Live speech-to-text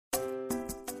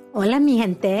Hola, mi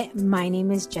gente. My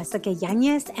name is Jessica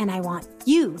Yanez, and I want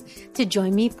you to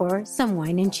join me for some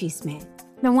Wine and Chisme.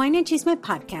 The Wine and Chisme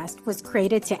podcast was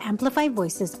created to amplify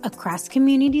voices across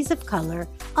communities of color,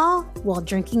 all while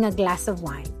drinking a glass of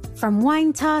wine. From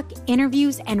wine talk,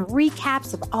 interviews, and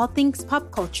recaps of all things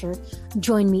pop culture,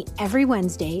 join me every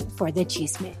Wednesday for the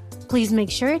Chisme. Please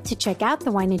make sure to check out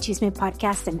the Wine and Chisme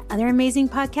podcast and other amazing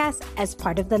podcasts as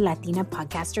part of the Latina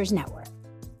Podcasters Network.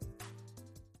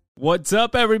 What's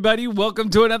up, everybody? Welcome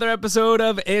to another episode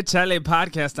of Échale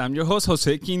Podcast. I'm your host,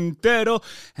 Jose Quintero,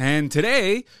 and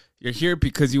today you're here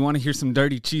because you want to hear some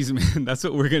dirty cheese, man. That's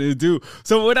what we're going to do.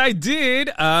 So what I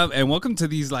did, and welcome to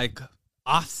these like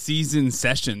off-season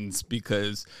sessions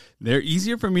because they're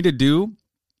easier for me to do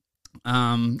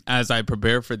as I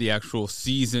prepare for the actual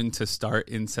season to start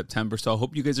in September. So I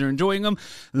hope you guys are enjoying them.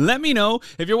 Let me know.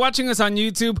 If you're watching us on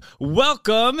YouTube,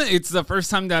 welcome. It's the first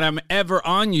time that I'm ever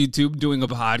on YouTube doing a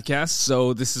podcast.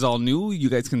 So this is all new. You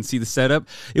guys can see the setup.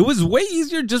 It was way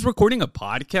easier just recording a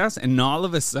podcast, and all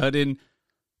of a sudden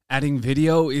adding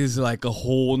video is like a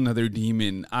whole nother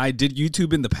demon. I did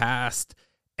YouTube in the past,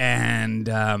 and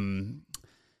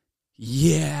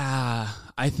yeah,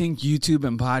 I think YouTube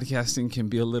and podcasting can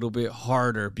be a little bit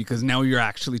harder because now you're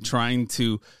actually trying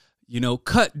to,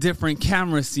 cut different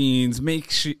camera scenes,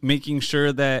 making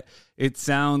sure that it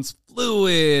sounds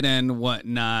fluid and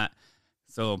whatnot.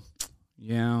 So,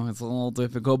 yeah, it's a little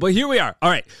difficult, but here we are. All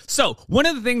right. So one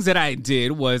of the things that I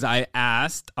did was I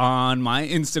asked on my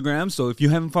Instagram. So if you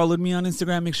haven't followed me on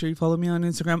Instagram, make sure you follow me on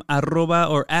Instagram,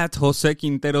 @ Jose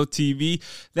Quintero TV.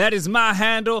 That is my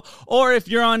handle. Or if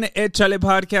you're on Échale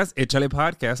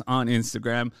Podcast on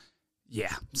Instagram.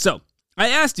 Yeah. So I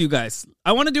asked you guys,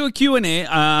 I want to do a Q&A.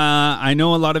 I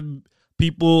know a lot of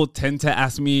people tend to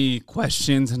ask me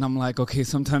questions and I'm like, okay,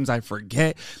 sometimes I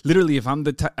forget. Literally, if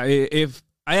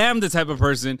I am the type of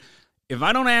person, if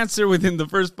I don't answer within the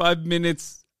first 5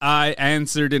 minutes, I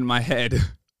answered in my head.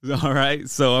 All right.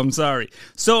 So I'm sorry.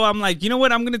 So I'm like, you know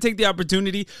what? I'm going to take the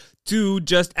opportunity to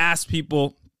just ask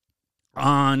people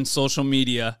on social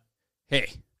media,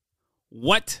 hey,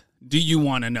 what do you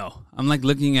want to know? I'm like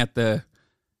looking at the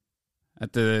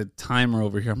timer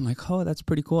over here. I'm like, oh, that's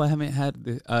pretty cool. I haven't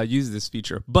had used this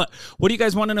feature. But what do you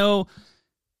guys want to know?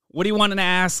 What do you want to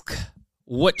ask?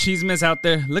 What chisme is out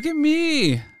there? Look at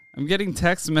me. I'm getting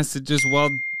text messages while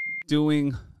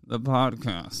doing the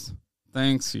podcast.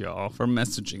 Thanks, y'all, for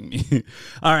messaging me.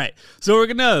 All right. So we're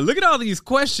going to look at all these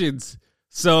questions.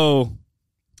 So,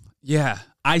 yeah,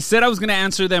 I said I was going to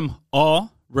answer them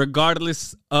all,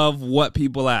 regardless of what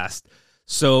people asked.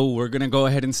 So we're going to go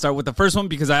ahead and start with the first one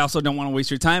because I also don't want to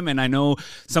waste your time. And I know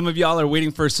some of y'all are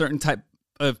waiting for a certain type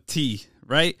of tea,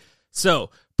 right?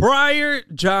 So, prior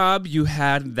job you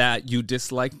had that you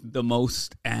disliked the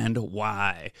most and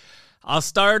why? I'll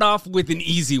start off with an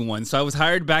easy one. So I was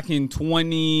hired back in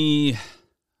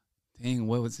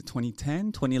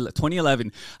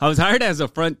 2011. I was hired as a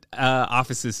front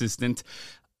office assistant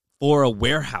for a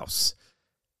warehouse.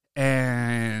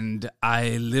 And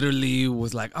I literally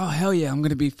was like, oh, hell yeah, I'm going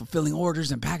to be fulfilling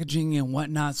orders and packaging and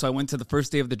whatnot. So I went to the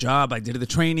first day of the job. I did the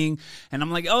training and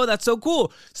I'm like, oh, that's so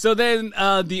cool. So then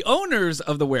the owners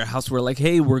of the warehouse were like,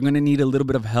 hey, we're going to need a little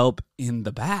bit of help in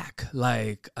the back.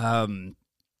 Like,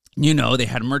 they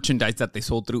had merchandise that they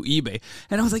sold through eBay.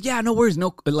 And I was like, yeah, no worries.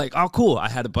 No, like, oh, cool. I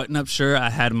had a button-up shirt. I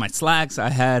had my slacks. I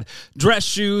had dress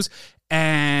shoes.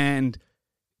 And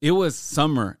it was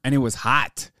summer and it was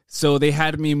hot. So they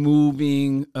had me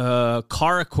moving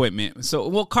car equipment.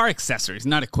 Car accessories,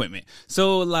 not equipment.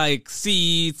 So like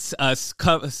seats,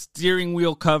 steering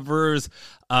wheel covers,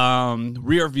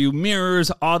 rear view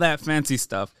mirrors, all that fancy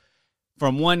stuff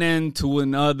from one end to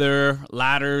another,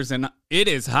 ladders. And it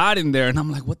is hot in there. And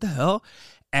I'm like, what the hell?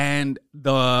 And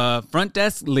the front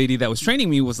desk lady that was training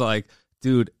me was like,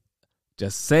 dude,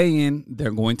 just saying,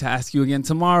 they're going to ask you again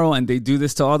tomorrow, and they do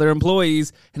this to all their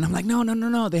employees. And I'm like, no.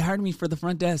 They hired me for the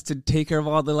front desk to take care of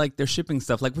all the their shipping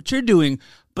stuff, like what you're doing,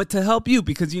 but to help you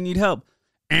because you need help.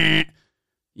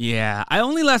 Yeah, I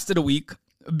only lasted a week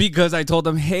because I told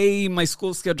them, hey, my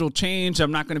school schedule changed.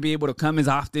 I'm not going to be able to come as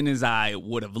often as I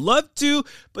would have loved to,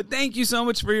 but thank you so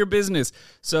much for your business.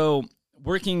 So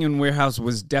working in warehouse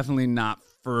was definitely not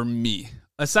for me.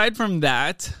 Aside from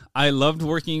that, I loved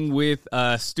working with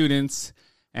students,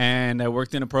 and I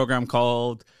worked in a program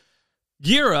called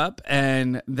Gear Up,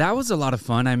 and that was a lot of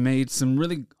fun. I made some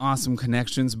really awesome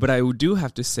connections, but I do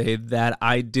have to say that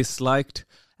I disliked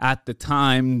at the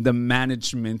time the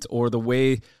management or the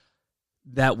way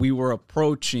that we were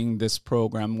approaching this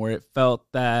program, where it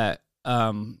felt that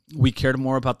we cared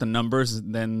more about the numbers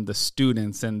than the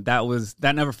students, and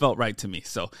that never felt right to me.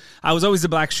 So I was always the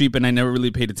black sheep, and I never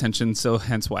really paid attention, so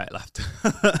hence why I left.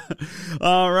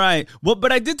 All right. Well,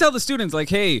 but I did tell the students, like,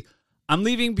 hey, I'm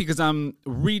leaving because I'm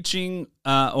reaching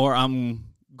or I'm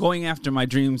going after my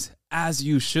dreams, as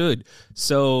you should.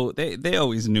 So they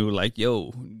always knew, like,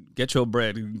 yo, get your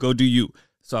bread, go do you.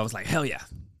 So I was like, hell yeah.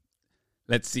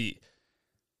 Let's see.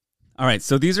 All right,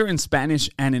 so these are in Spanish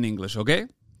and in English, okay?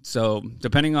 So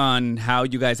depending on how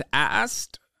you guys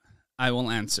asked, I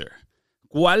will answer.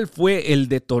 ¿Cuál fue el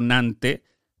detonante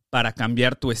para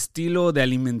cambiar tu estilo de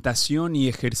alimentación y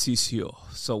ejercicio?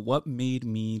 So what made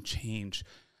me change?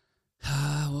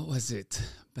 What was it?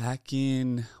 Back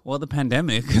in, well, the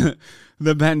pandemic.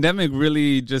 The pandemic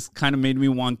really just kind of made me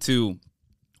want to,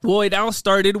 well, it all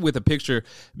started with a picture.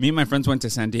 Me and my friends went to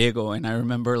San Diego, and I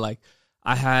remember, like,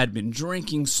 I had been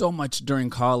drinking so much during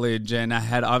college, and I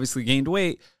had obviously gained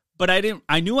weight, but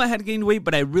I knew I had gained weight,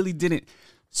 but I really didn't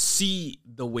see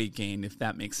the weight gain, if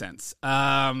that makes sense.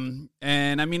 And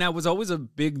I mean, I was always a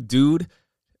big dude,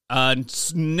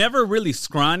 never really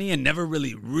scrawny and never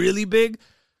really, really big.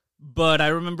 But I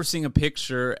remember seeing a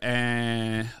picture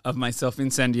of myself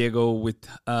in San Diego with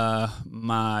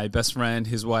my best friend,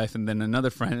 his wife, and then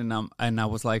another friend. And I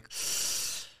was like,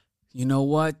 you know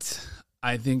what?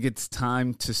 I think it's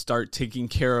time to start taking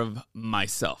care of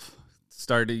myself,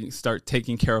 start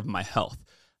taking care of my health.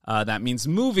 That means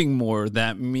moving more.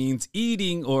 That means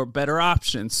eating or better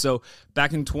options. So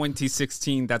back in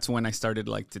 2016, that's when I started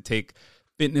to take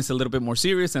fitness a little bit more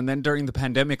serious. And then during the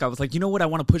pandemic, I was like, you know what? I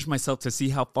want to push myself to see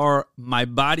how far my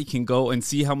body can go and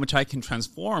see how much I can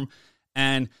transform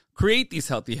and create these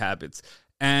healthy habits.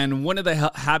 And one of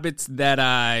the habits that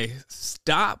I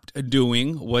stopped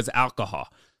doing was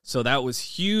alcohol. So that was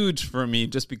huge for me,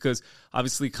 just because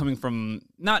obviously coming from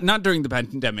not during the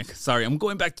pandemic. Sorry, I'm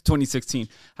going back to 2016.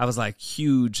 I was like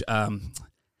huge.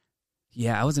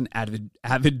 I was an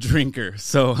avid drinker.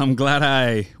 So I'm glad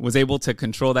I was able to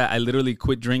control that. I literally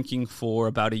quit drinking for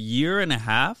about a year and a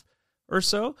half or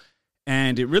so.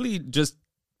 And it really just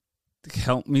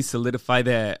helped me solidify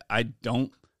that I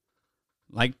don't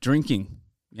like drinking.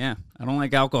 Yeah, I don't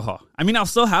like alcohol. I mean, I'll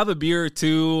still have a beer or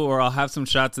two, or I'll have some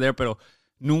shots there, pero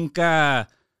nunca,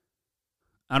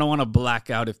 I don't want to black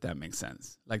out, if that makes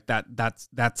sense. Like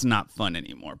that's not fun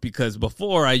anymore. Because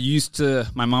before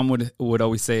my mom would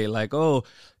always say, like, oh,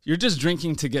 you're just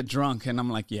drinking to get drunk. And I'm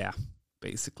like, yeah,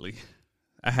 basically.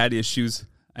 I had issues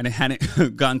and I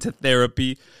hadn't gone to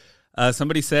therapy.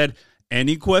 Somebody said,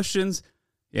 any questions?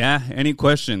 Yeah, any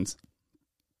questions?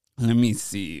 Let me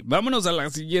see. Vámonos a la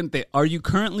siguiente. Are you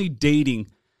currently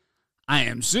dating? I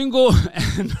am single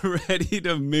and ready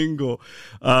to mingle.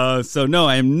 So no,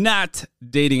 I am not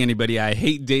dating anybody. I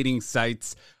hate dating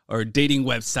sites or dating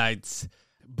websites,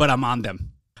 but I'm on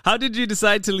them. How did you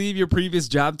decide to leave your previous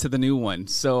job to the new one?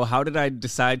 So how did I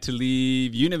decide to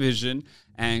leave Univision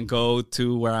and go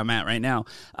to where I'm at right now?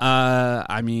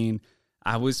 I mean,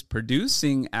 I was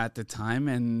producing at the time,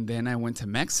 and then I went to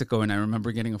Mexico, and I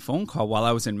remember getting a phone call while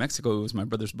I was in Mexico. It was my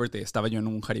brother's birthday. Estaba yo en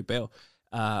un jaripeo,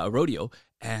 a rodeo,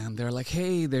 and they're like,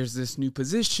 hey, there's this new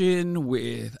position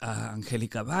with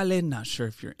Angelica Vale. Not sure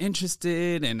if you're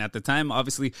interested. And at the time,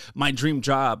 obviously, my dream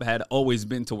job had always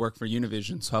been to work for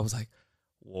Univision. So I was like,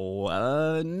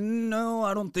 well, no,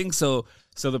 I don't think so.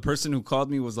 So the person who called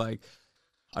me was like,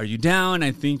 are you down?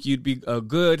 I think you'd be a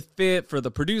good fit for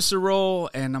the producer role.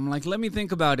 And I'm like, let me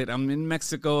think about it. I'm in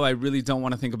Mexico. I really don't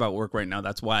want to think about work right now.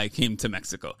 That's why I came to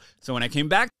Mexico. So when I came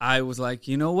back, I was like,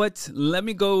 you know what? Let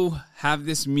me go have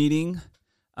this meeting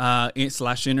 /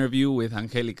 interview with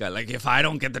Angelica. Like, if I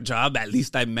don't get the job, at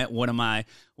least I met one of my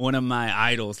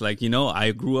idols. Like, you know,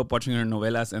 I grew up watching her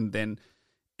novelas, and then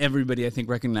everybody, I think,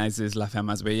 recognizes La Femme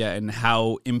Más Bella and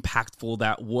how impactful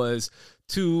that was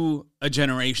to a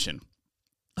generation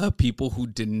of people who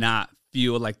did not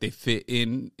feel like they fit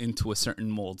into a certain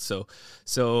mold. So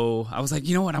I was like,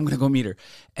 you know what? I'm going to go meet her.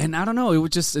 And I don't know, it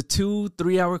was just a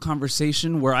 2-3 hour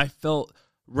conversation where I felt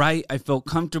right. I felt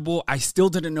comfortable. I still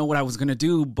didn't know what I was going to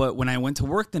do. But when I went to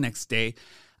work the next day,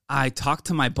 I talked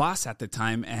to my boss at the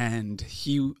time, and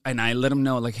I let him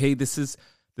know, like, hey, this is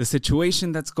the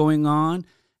situation that's going on.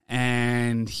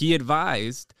 And he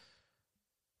advised,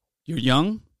 you're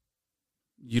young,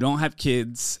 you don't have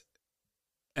kids,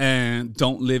 and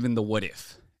don't live in the what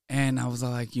if. And I was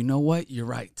like, you know what? You're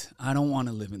right. I don't want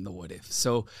to live in the what if.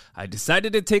 So I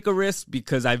decided to take a risk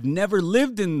because I've never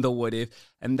lived in the what if.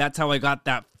 And that's how I got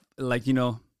that, like, you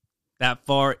know, that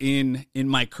far in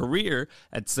my career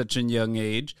at such a young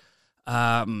age. So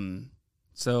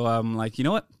I'm like, you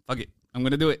know what? Fuck it. I'm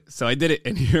going to do it. So I did it.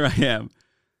 And here I am.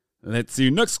 Let's see.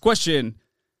 Next question.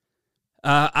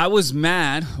 I was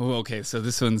mad. Oh, okay, so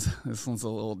this one's a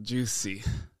little juicy.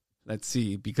 Let's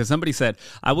see, because somebody said,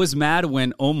 I was mad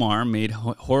when Omar made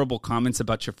horrible comments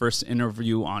about your first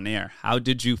interview on air. How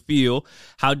did you feel?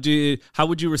 How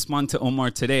would you respond to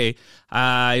Omar today?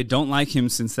 I don't like him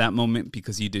since that moment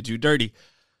because he did you dirty.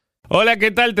 Hola, ¿qué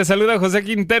tal? Te saluda José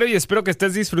Quintero y espero que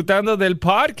estés disfrutando del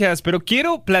podcast, pero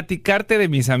quiero platicarte de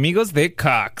mis amigos de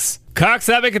Cox. Cox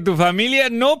sabe que tu familia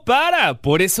no para,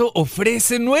 por eso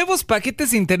ofrece nuevos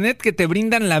paquetes de internet que te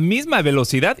brindan la misma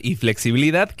velocidad y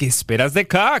flexibilidad que esperas de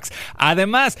Cox.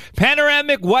 Además,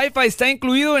 Panoramic Wi-Fi está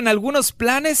incluido en algunos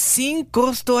planes sin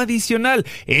costo adicional.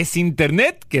 Es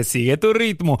internet que sigue tu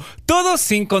ritmo, todo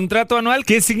sin contrato anual,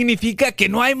 que significa que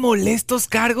no hay molestos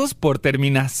cargos por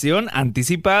terminación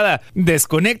anticipada.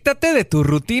 Desconéctate de tu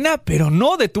rutina, pero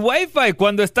no de tu Wi-Fi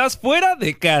cuando estás fuera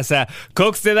de casa.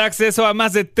 Cox te da acceso a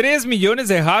más de 3 millones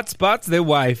de hotspots de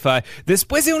Wi-Fi.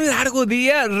 Después de un largo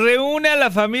día, reúne a la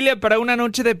familia para una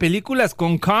noche de películas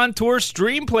con Contour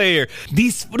Stream Player.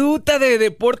 Disfruta de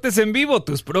deportes en vivo,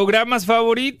 tus programas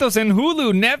favoritos en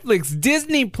Hulu, Netflix,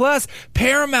 Disney Plus,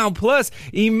 Paramount Plus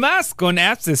y más con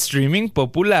apps de streaming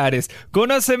populares.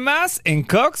 Conoce más en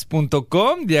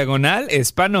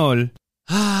cox.com/español.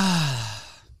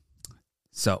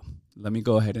 So, let me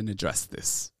go ahead and address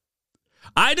this.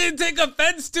 I didn't take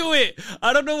offense to it.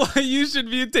 I don't know why you should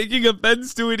be taking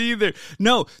offense to it either.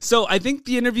 No, so I think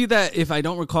the interview that, if I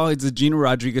don't recall, it's a Gina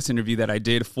Rodriguez interview that I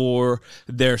did for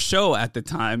their show at the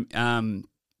time.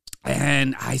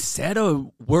 And I said a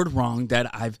word wrong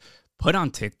that I've put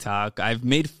on TikTok. I've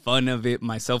made fun of it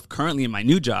myself currently in my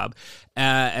new job.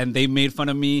 And they made fun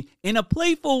of me in a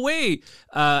playful way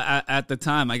at the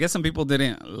time. I guess some people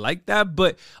didn't like that,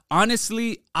 but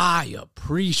honestly, I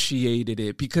appreciated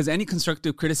it because any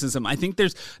constructive criticism, I think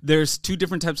there's two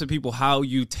different types of people, how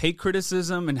you take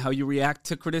criticism and how you react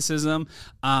to criticism.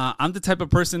 I'm the type of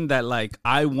person that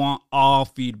I want all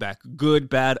feedback, good,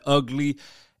 bad, ugly.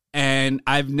 And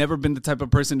I've never been the type of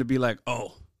person to be like,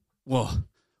 oh, well,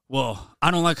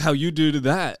 I don't like how you do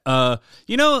that.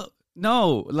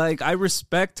 No, I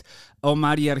respect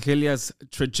Omar y Argelia's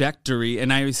trajectory,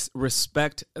 and I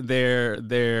respect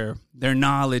their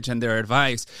knowledge and their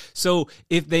advice. So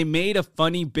if they made a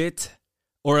funny bit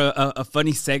or a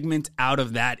funny segment out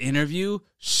of that interview,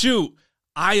 shoot,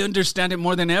 I understand it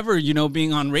more than ever,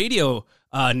 being on radio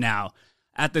now.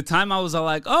 At the time, I was all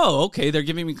like, oh, okay, they're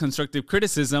giving me constructive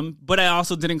criticism, but I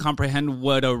also didn't comprehend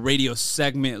what a radio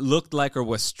segment looked like or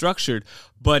was structured.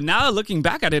 But now looking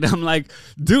back at it, I'm like,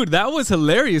 dude, that was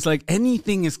hilarious.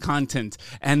 Anything is content,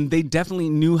 and they definitely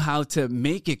knew how to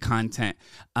make it content.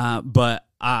 But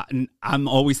I'm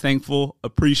always thankful,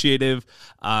 appreciative.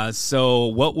 So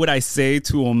what would I say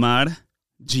to Omar?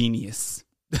 Genius.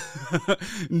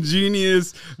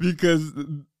 Genius, because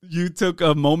you took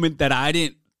a moment that I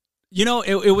didn't.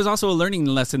 It was also a learning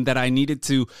lesson that I needed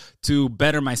to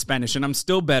better my Spanish, and I'm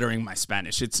still bettering my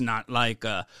Spanish. It's not like,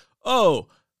 ya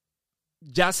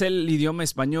sé el idioma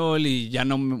español y ya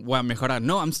no me voy a mejorar.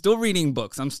 No, I'm still reading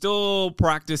books. I'm still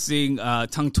practicing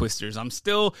tongue twisters. I'm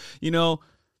still,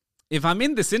 if I'm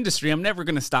in this industry, I'm never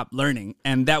going to stop learning,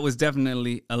 and that was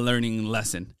definitely a learning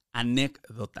lesson.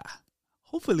 Anécdota.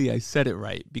 Hopefully I said it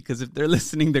right, because if they're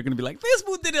listening, they're going to be like, this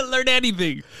fool didn't learn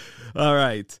anything. All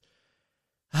right.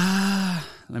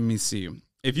 Let me see.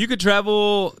 If you could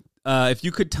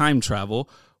time travel,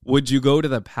 would you go to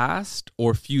the past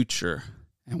or future?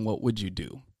 And what would you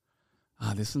do?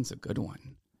 This one's a good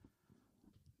one.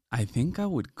 I think I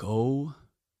would go.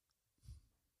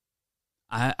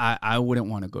 I wouldn't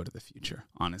want to go to the future,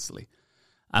 honestly.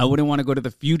 I wouldn't want to go to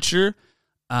the future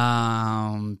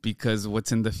because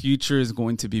what's in the future is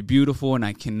going to be beautiful, and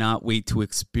I cannot wait to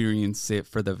experience it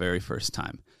for the very first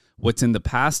time. What's in the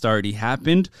past already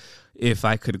happened. If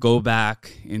I could go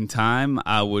back in time,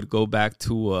 I would go back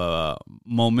to a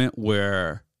moment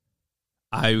where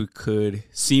I could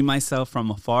see myself from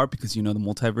afar, because the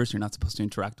multiverse, you're not supposed to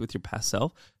interact with your past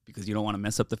self because you don't want to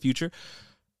mess up the future.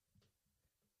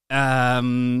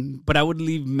 But I would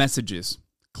leave messages,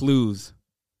 clues.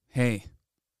 Hey,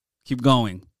 keep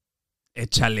going.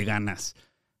 Échale ganas.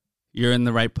 You're in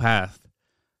the right path.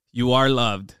 You are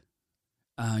loved.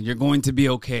 You're going to be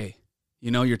okay.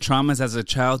 Your traumas as a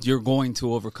child, you're going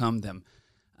to overcome them.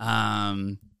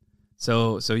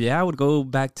 So yeah, I would go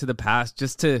back to the past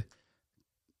just to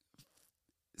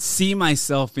see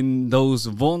myself in those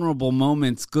vulnerable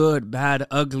moments, good, bad,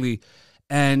 ugly.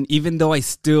 And even though I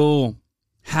still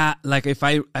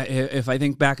if I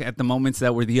think back at the moments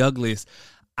that were the ugliest,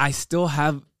 I still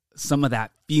have some of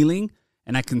that feeling,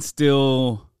 and I can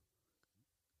still,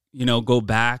 go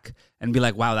back and be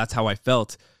like, wow, that's how I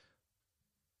felt.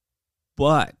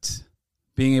 But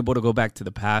being able to go back to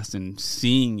the past and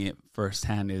seeing it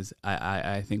firsthand is,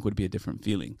 I think, would be a different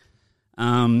feeling.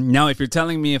 Now, if you're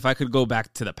telling me if I could go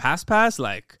back to the past,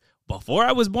 like before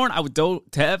I was born, I would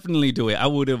definitely do it. I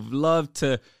would have loved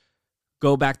to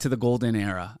go back to the golden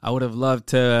era. I would have loved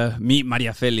to meet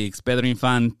Maria Felix, Pedro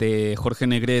Infante, Jorge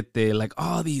Negrete, like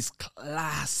all these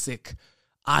classic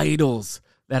idols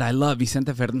that I love,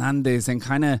 Vicente Fernandez, and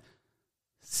kind of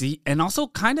see, and also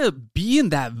kind of be in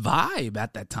that vibe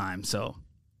at that time. So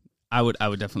I would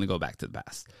definitely go back to the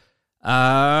past.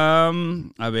 A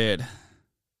ver.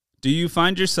 Do you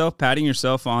find yourself patting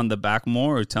yourself on the back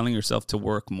more or telling yourself to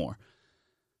work more?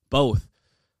 Both.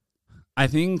 I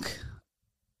think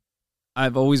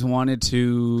I've always wanted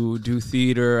to do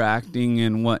theater, acting,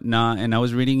 and whatnot. And I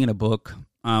was reading in a book,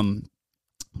 de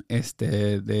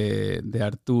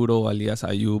Arturo alias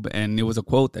Ayub, and it was a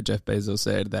quote that Jeff Bezos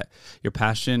said that your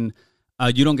passion,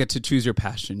 you don't get to choose your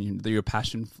passion. Your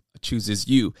passion chooses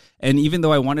you. And even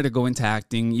though I wanted to go into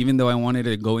acting, even though I wanted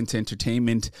to go into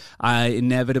entertainment, I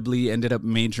inevitably ended up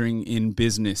majoring in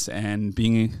business and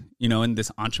being, in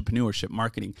this entrepreneurship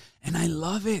marketing. And I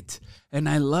love it.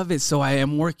 So I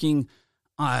am working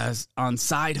on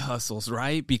side hustles,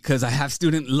 right? Because I have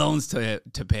student loans to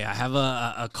pay. I have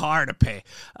a car to pay.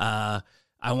 I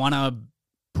want to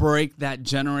break that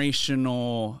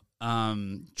generational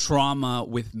trauma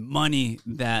with money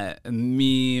that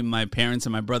me, my parents,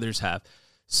 and my brothers have.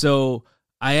 So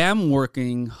I am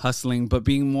working, hustling, but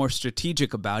being more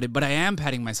strategic about it. But I am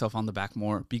patting myself on the back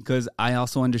more because I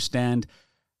also understand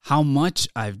how much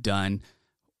I've done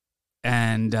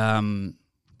and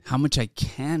how much I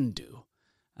can do.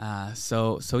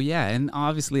 So yeah, and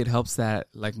obviously it helps that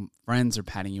like friends are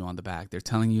patting you on the back. They're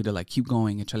telling you to like keep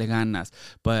going, échale ganas.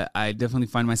 But I definitely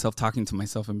find myself talking to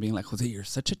myself and being like, Jose, you're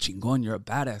such a chingon, you're a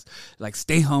badass. Like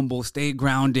stay humble, stay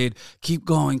grounded, keep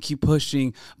going, keep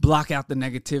pushing, block out the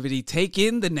negativity, take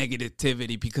in the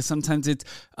negativity, because sometimes it's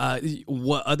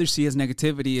what others see as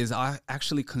negativity is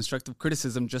actually constructive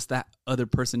criticism, just that other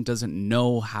person doesn't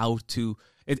know how to.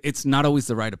 It's not always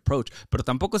the right approach, pero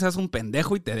tampoco seas un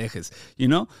pendejo y te dejes,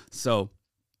 So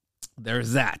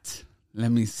there's that.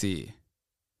 Let me see.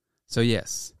 So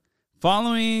yes,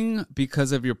 following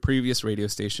because of your previous radio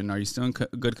station, are you still in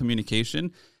good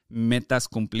communication? Metas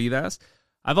cumplidas.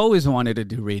 I've always wanted to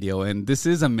do radio, and this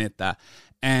is a meta,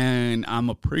 and I'm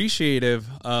appreciative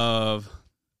of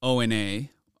ONA,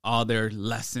 all their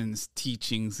lessons,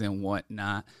 teachings, and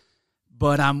whatnot,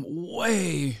 but I'm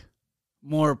way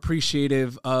more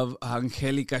appreciative of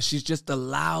Angelica. She's just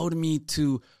allowed me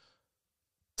to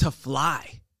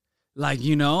fly, like,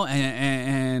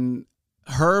 and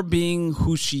her being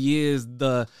who she is,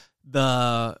 the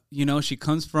she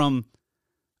comes from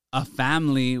a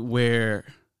family where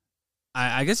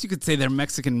I guess you could say they're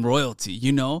Mexican royalty,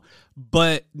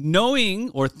 but knowing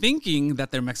or thinking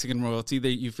that they're Mexican royalty,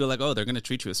 you feel like, oh, they're going to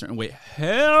treat you a certain way.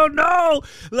 Hell no.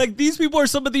 Like, these people are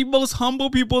some of the most humble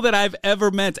people that I've ever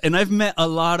met. And I've met a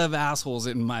lot of assholes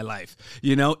in my life,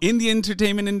 in the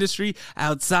entertainment industry,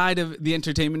 outside of the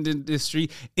entertainment industry,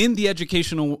 in the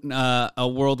educational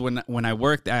world when I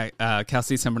worked at Cal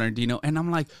State San Bernardino. And I'm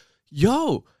like,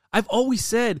 yo, I've always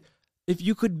said, if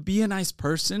you could be a nice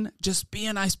person, just be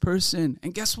a nice person.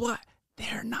 And guess what?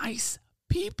 They're nice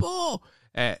people.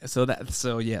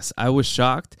 So yes, I was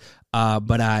shocked.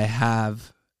 But I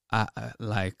have, I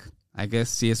guess,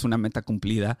 si es una meta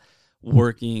cumplida,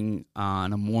 working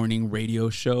on a morning radio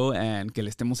show and que le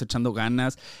estemos echando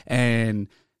ganas. And,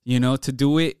 to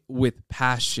do it with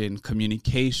passion,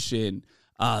 communication,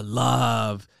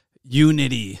 love,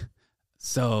 unity.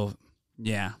 So,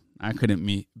 yeah, I couldn't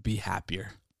be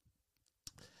happier.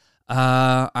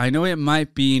 I know it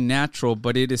might be natural,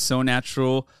 but it is so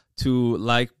natural to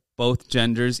like both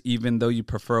genders, even though you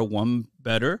prefer one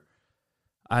better.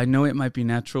 I know it might be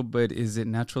natural, but is it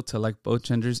natural to like both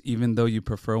genders, even though you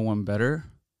prefer one better?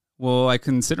 Well, I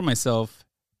consider myself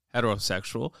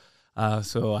heterosexual,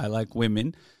 so I like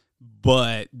women.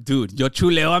 But, dude, yo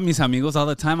chuleo a mis amigos all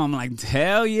the time. I'm like,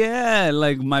 hell yeah,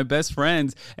 like my best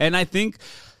friends. And I think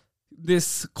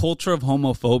this culture of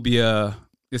homophobia,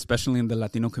 especially in the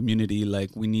Latino community,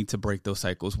 like, we need to break those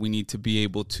cycles. We need to be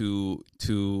able to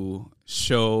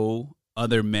show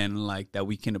other men like that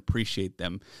we can appreciate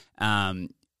them.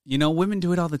 Women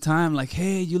do it all the time. Like,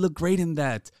 hey, you look great in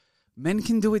that. Men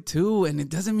can do it too, and it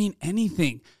doesn't mean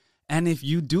anything. And if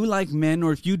you do like men,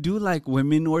 or if you do like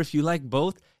women, or if you like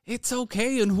both, it's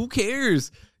okay, and who cares?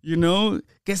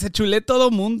 Que se chule todo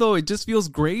mundo. It just feels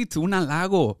great. Un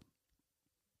halago.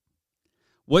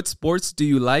 What sports do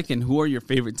you like, and who are your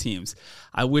favorite teams?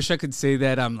 I wish I could say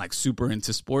that I'm like super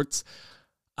into sports,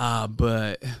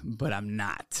 but I'm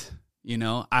not. You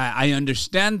know, I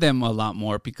understand them a lot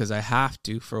more because I have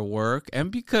to for work,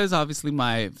 and because obviously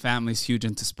my family's huge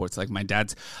into sports. Like my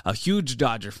dad's a huge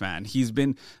Dodger fan. He's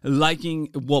been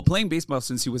playing baseball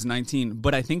since he was 19.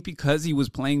 But I think because he was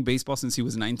playing baseball since he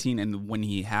was 19, and when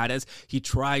he had us, he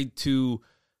tried to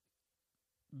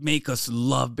make us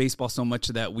love baseball so much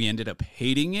that we ended up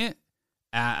hating it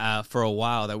for a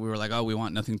while, that we were like, oh, we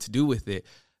want nothing to do with it.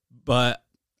 But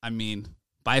I mean,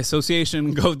 by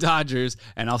association, go Dodgers,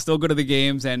 and I'll still go to the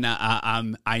games, and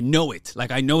I know it. Like,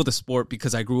 I know the sport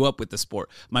because I grew up with the sport.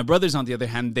 My brothers, on the other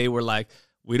hand, they were like,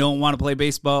 we don't want to play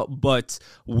baseball, but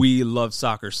we love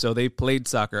soccer. So they played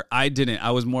soccer. I didn't.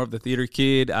 I was more of the theater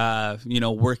kid,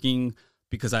 working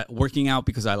out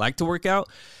because I like to work out.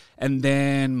 And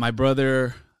then my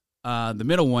brother, the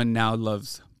middle one, now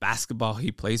loves basketball.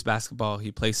 He plays basketball.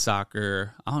 He plays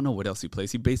soccer. I don't know what else he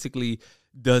plays. He basically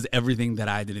does everything that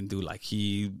I didn't do. Like,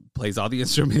 he plays all the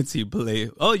instruments. You guys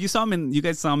saw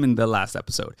him in the last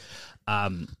episode.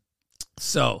 But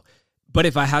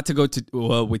if I had to go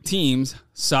to with teams,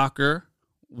 soccer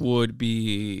would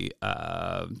be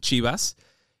Chivas,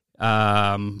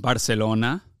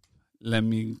 Barcelona. Let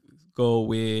me go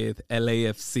with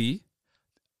LAFC.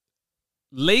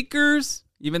 Lakers,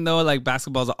 even though like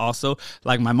basketball is also,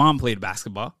 like, my mom played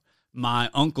basketball. My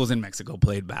uncles in Mexico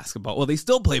played basketball. Well, they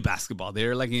still play basketball.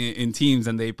 They're like in teams,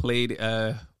 and they played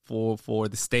for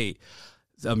the state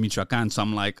of Michoacan. So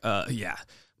I'm like, yeah,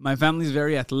 my family's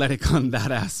very athletic on that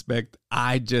aspect.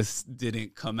 I just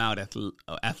didn't come out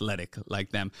athletic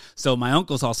like them. So my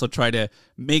uncles also try to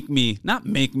not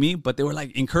make me, but they were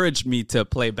like, encouraged me to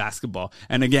play basketball.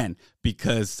 And again,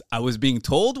 because I was being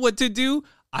told what to do,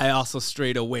 I also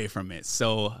strayed away from it.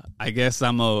 So I guess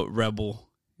I'm a rebel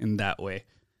in that way.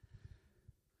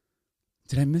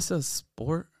 Did I miss a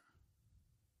sport?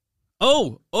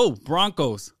 Oh,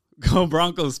 Broncos. Go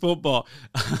Broncos football.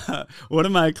 One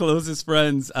of my closest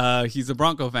friends, he's a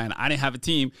Bronco fan. I didn't have a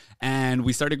team, and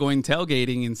we started going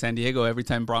tailgating in San Diego every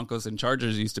time Broncos and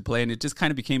Chargers used to play, and it just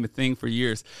kind of became a thing for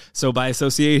years. So by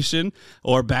association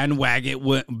or bandwagon,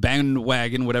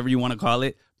 whatever you want to call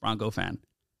it, Bronco fan.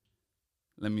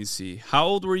 Let me see. How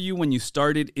old were you when you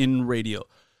started in radio?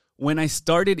 When I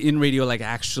started in radio, like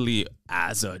actually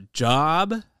as a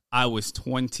job, I was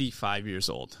 25 years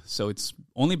old. So it's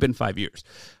only been 5 years.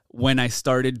 When I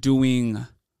started doing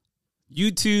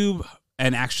YouTube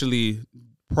and actually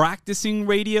practicing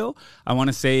radio, I want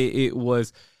to say it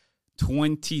was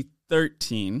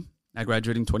 2013. I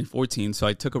graduated in 2014. So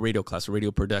I took a radio class, a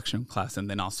radio production class, and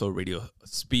then also a radio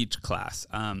speech class.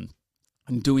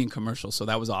 And doing commercials. So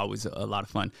that was always a lot of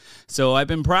fun. So I've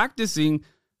been practicing,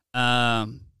 I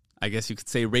guess you could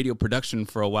say, radio production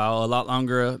for a while, a lot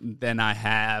longer than I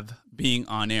have being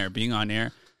on air. Being on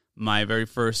air, my very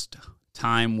first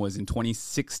time was in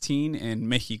 2016 in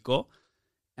Mexico.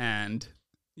 And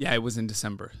yeah, it was in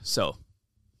December. So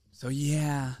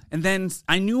yeah. And then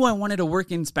I knew I wanted to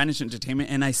work in Spanish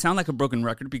entertainment, and I sound like a broken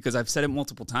record because I've said it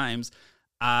multiple times.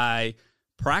 I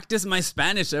practiced my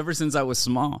Spanish ever since I was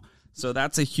small. So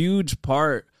that's a huge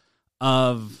part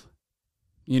of,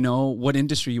 what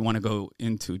industry you want to go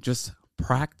into. Just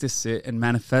practice it and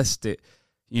manifest it.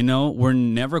 We're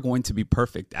never going to be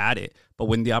perfect at it. But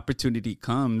when the opportunity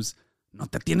comes, no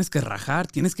te tienes que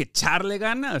rajar, tienes que echarle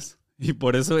ganas. Y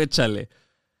por eso échale.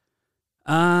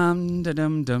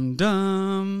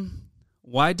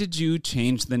 Why did you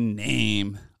change the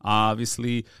name?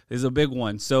 Obviously, is a big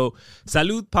one. So,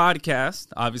 Salud Podcast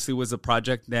obviously was a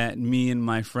project that me and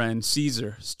my friend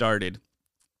Caesar started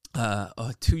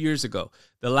 2 years ago.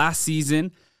 The last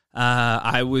season,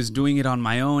 I was doing it on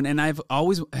my own, and I've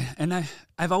always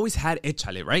had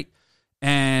Échale, right?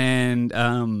 And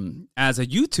as a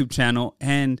YouTube channel,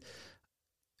 and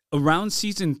around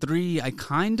season 3, I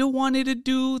kind of wanted to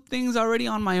do things already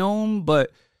on my own, but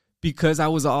because I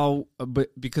was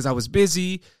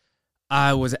busy,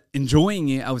 I was enjoying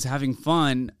it. I was having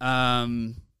fun.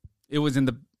 It was in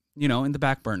the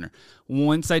back burner.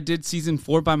 Once I did season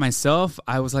 4 by myself,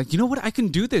 I was like, you know what? I can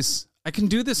do this. I can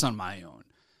do this on my own.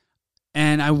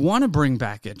 And I want to bring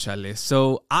back Échale.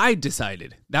 So I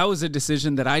decided. That was a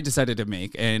decision that I decided to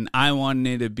make. And I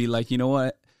wanted to be like, you know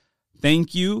what?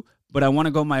 Thank you, but I want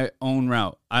to go my own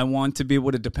route. I want to be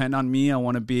able to depend on me. I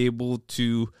want to be able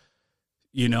to,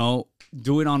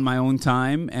 do it on my own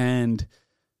time and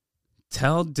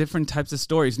tell different types of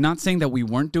stories. Not saying that we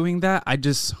weren't doing that. I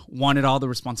just wanted all the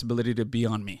responsibility to be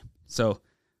on me. So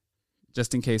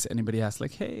just in case anybody asks,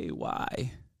 like, hey,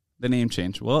 why the name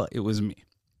change? Well, it was me.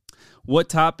 What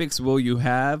topics will you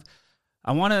have?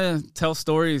 I want to tell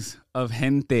stories of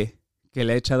gente que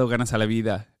le ha echado ganas a la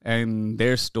vida and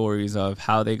their stories of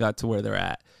how they got to where they're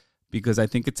at. because I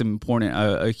think it's important.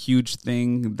 A huge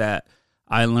thing that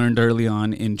I learned early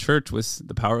on in church was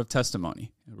the power of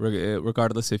testimony.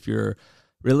 Regardless if you're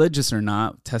religious or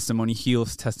not, testimony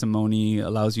heals. Testimony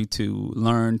allows you to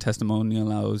learn. Testimony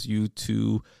allows you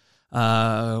to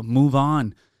move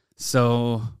on.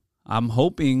 So I'm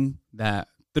hoping that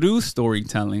through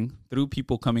storytelling, through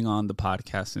people coming on the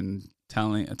podcast and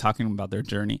talking about their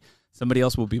journey, somebody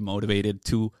else will be motivated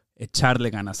to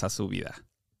echarle ganas a su vida.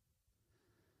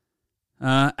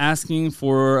 Asking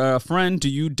for a friend, do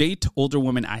you date older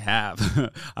women? I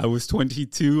have. I was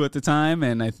 22 at the time,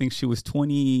 and I think she was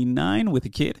 29 with a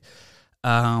kid.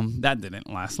 That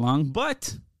didn't last long,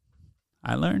 but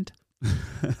I learned.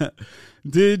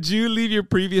 Did you leave your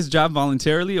previous job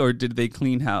voluntarily, or did they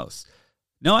clean house?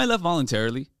 No, I left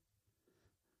voluntarily.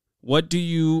 What do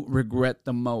you regret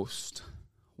the most?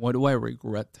 What do I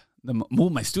regret the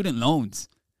most? My student loans.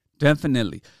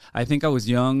 Definitely. I think I was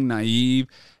young, naive,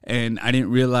 and I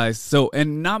didn't realize. So,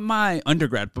 and not my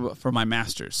undergrad, but for my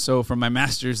master's. So for my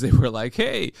master's, they were like,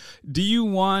 hey, do you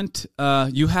want,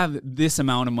 you have this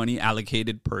amount of money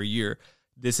allocated per year.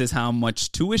 This is how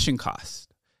much tuition costs.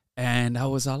 And I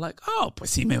was all like, oh,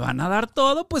 pues si me van a dar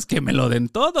todo, pues que me lo den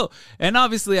todo. And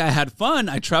obviously I had fun.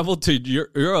 I traveled to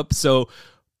Europe. So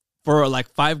for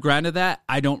like $5,000 of that,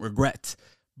 I don't regret.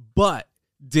 But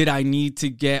did I need to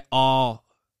get all,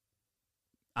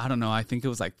 I don't know, I think it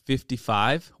was like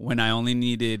 55 when I only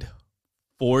needed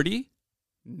 40?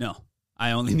 No,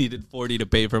 I only needed 40 to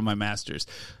pay for my master's.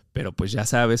 Pero pues ya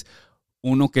sabes,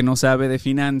 uno que no sabe de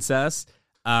finanzas,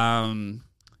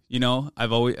 you know,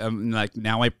 I've always, like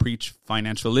now I preach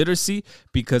financial literacy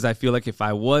because I feel like if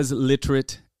I was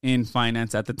literate in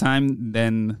finance at the time,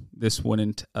 then this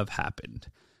wouldn't have happened.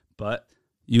 But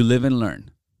you live and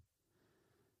learn.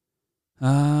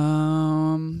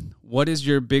 What is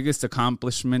your biggest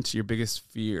accomplishment, your biggest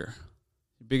fear?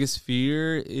 Your biggest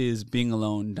fear is being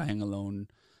alone, dying alone.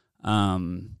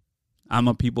 I'm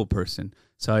a people person,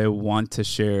 so I want to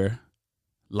share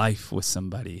life with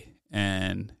somebody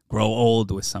and grow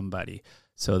old with somebody.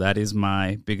 So that is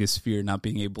my biggest fear, not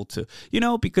being able to, you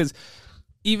know, because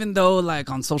even though like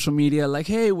on social media, like,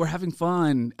 hey, we're having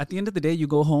fun, at the end of the day, you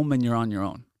go home and you're on your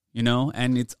own, you know,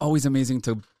 and it's always amazing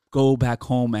to go back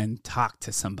home and talk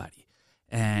to somebody.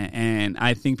 And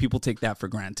I think people take that for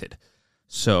granted.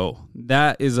 So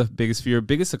that is a biggest fear.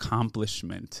 Biggest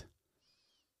accomplishment.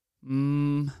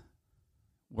 Working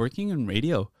in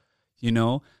radio. You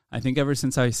know, I think ever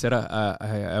since I said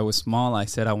I was small, I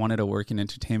said I wanted to work in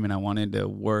entertainment. I wanted to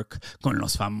work con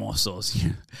los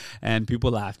famosos. And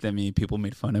people laughed at me. People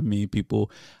made fun of me.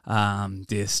 People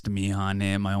dissed me on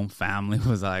it. My own family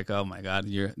was like, oh, my God,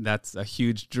 that's a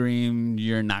huge dream.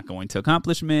 You're not going to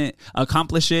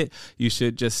accomplish it. You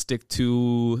should just stick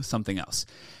to something else.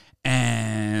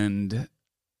 And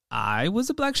I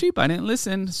was a black sheep. I didn't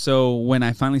listen. So when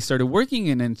I finally started working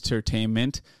in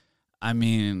entertainment, I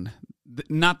mean,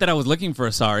 not that I was looking for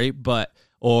a sorry,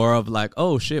 or of like,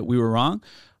 oh shit, we were wrong,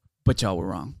 but y'all were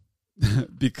wrong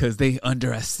because they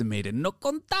underestimated. No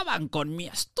contaban con mi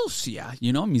astucia,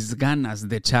 you know, mis ganas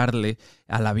de echarle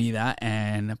a la vida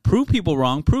and prove people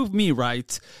wrong, prove me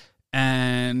right,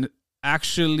 and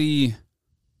actually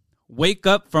wake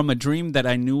up from a dream that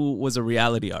I knew was a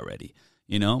reality already.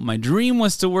 You know, my dream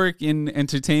was to work in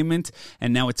entertainment,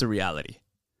 and now it's a reality.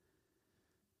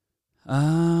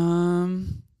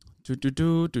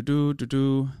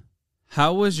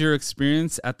 How was your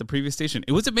experience at the previous station?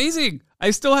 It was amazing.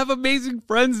 I still have amazing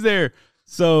friends there.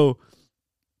 So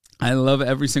I love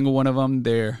every single one of them.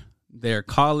 They're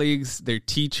colleagues, they're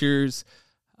teachers,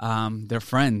 they're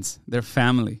friends, they're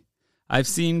family. I've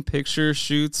seen picture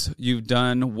shoots you've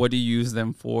done. What do you use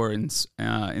them for?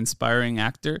 Inspiring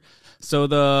actor. So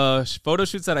the photo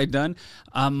shoots that I've done,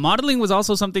 modeling was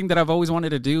also something that I've always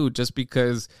wanted to do just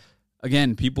because,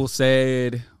 again, people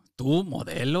said, tú,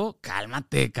 modelo,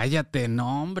 cálmate, cállate, no,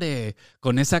 hombre,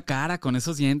 con esa cara, con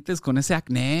esos dientes, con ese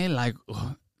acné, like,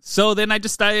 so then I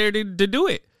just started to do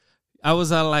it. I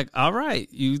was like, all right,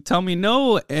 you tell me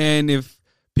no, and if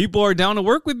people are down to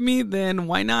work with me, then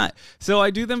why not? So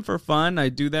I do them for fun. I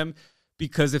do them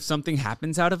because if something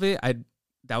happens out of it,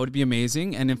 that would be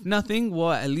amazing. And if nothing,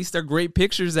 well, at least they're great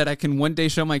pictures that I can one day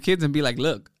show my kids and be like,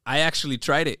 look, I actually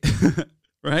tried it,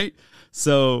 right?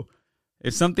 So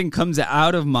if something comes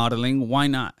out of modeling, why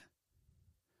not?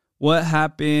 What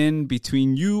happened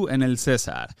between you and El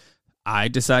Cesar? I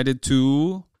decided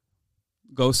to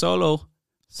go solo.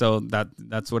 So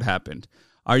that's what happened.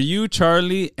 Are you,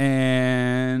 Charlie,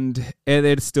 and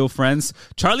Eder still friends?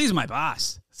 Charlie's my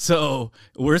boss, so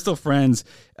we're still friends.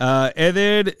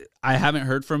 Eder, I haven't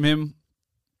heard from him,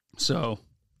 so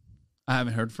I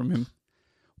haven't heard from him.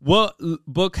 What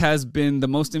book has been the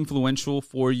most influential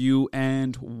for you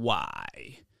and why?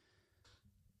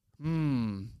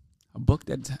 A book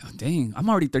that, dang, I'm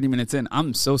already 30 minutes in.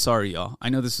 I'm so sorry, y'all. I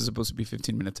know this is supposed to be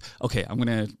 15 minutes. Okay, I'm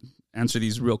going to answer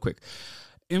these real quick.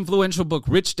 Influential book,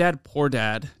 Rich Dad, Poor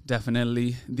Dad,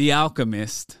 definitely. The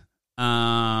Alchemist.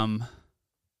 And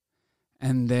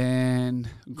then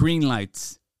Green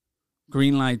Lights.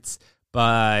 Green Lights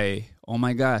by, oh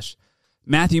my gosh,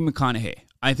 Matthew McConaughey.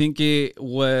 I think it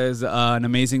was an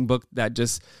amazing book that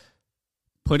just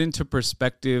put into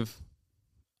perspective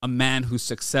a man who's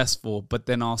successful, but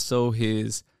then also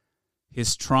his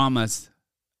traumas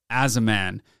as a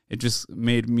man. It just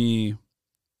made me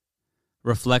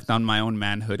reflect on my own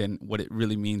manhood and what it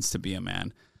really means to be a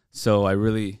man. So I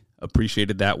really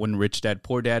appreciated that one, Rich Dad,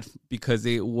 Poor Dad, because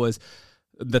it was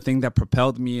the thing that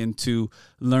propelled me into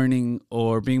learning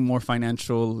or being more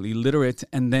financially literate.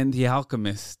 And then The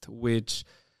Alchemist, which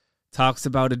talks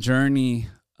about a journey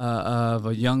of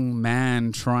a young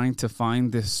man trying to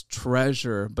find this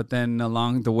treasure, but then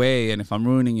along the way, and if I'm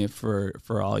ruining it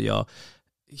for all y'all,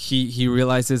 he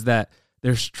realizes that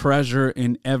there's treasure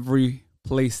in every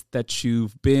place that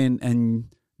you've been, and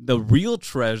the real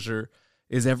treasure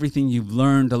is everything you've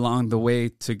learned along the way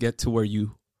to get to where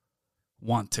you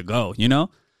want to go, you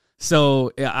know?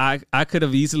 So I could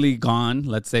have easily gone,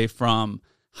 let's say, from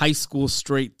high school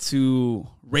straight to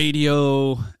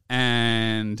radio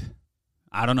and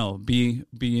I don't know, be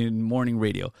in morning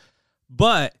radio.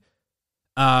 But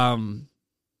that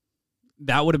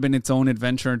would have been its own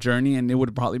adventure journey, and it would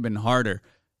have probably been harder.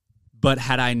 But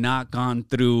had I not gone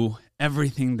through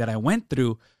everything that I went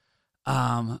through,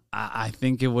 I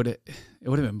think it would have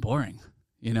been boring,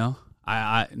 you know?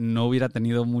 I no hubiera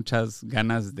tenido muchas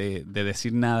ganas de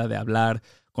decir nada, de hablar,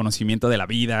 conocimiento de la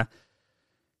vida.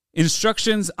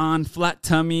 Instructions on flat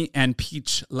tummy and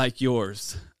peach like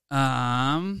yours.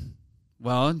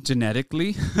 Well,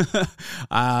 genetically,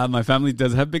 my family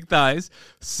does have big thighs,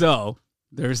 so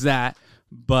there's that.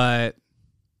 But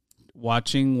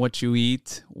watching what you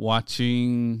eat,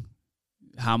 watching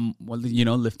how, you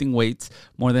know, lifting weights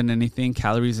more than anything,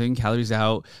 calories in, calories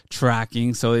out,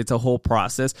 tracking. So it's a whole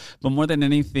process. But more than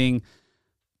anything,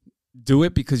 do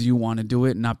it because you want to do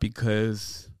it, not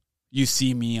because you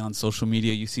see me on social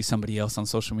media, you see somebody else on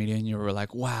social media, and you were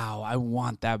like, wow, I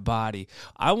want that body.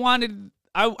 I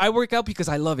work out because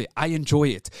I love it. I enjoy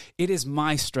it. It is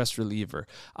my stress reliever.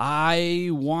 I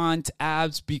want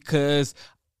abs because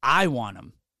I want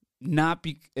them.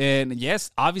 And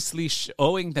yes, obviously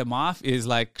showing them off is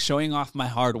like showing off my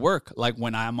hard work. Like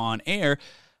when I'm on air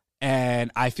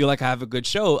and I feel like I have a good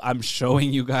show, I'm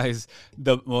showing you guys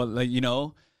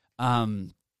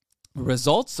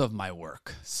results of my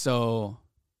work. So,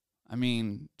 I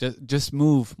mean, just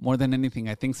move more than anything.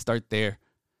 I think start there.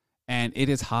 And it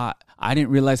is hot. I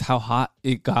didn't realize how hot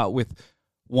it got with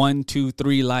 1, 2,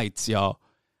 3 lights, y'all.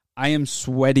 I am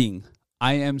sweating.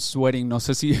 No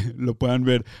sé si lo puedan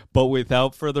ver. But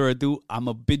without further ado, I'm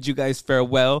going to bid you guys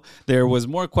farewell. There was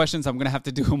more questions. I'm going to have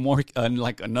to do more,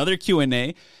 like another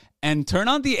Q&A. And turn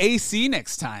on the AC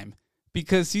next time.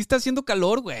 Because sí está haciendo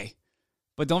calor, güey.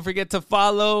 But don't forget to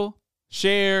follow,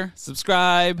 share,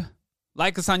 subscribe.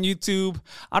 Like us on YouTube.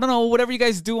 I don't know, whatever you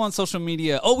guys do on social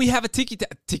media. Oh, we have a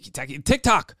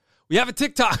TikTok. We have a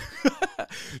TikTok.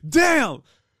 Damn,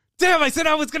 I said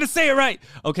I was going to say it right.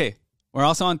 Okay, we're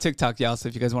also on TikTok, y'all. So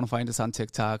if you guys want to find us on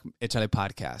TikTok, Échale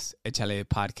Podcast. Échale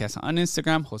Podcast on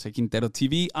Instagram. Jose Quintero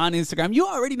TV on Instagram. You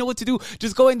already know what to do.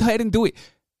 Just go ahead and do it.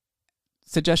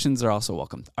 Suggestions are also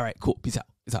welcome. All right, cool. Peace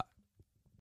out.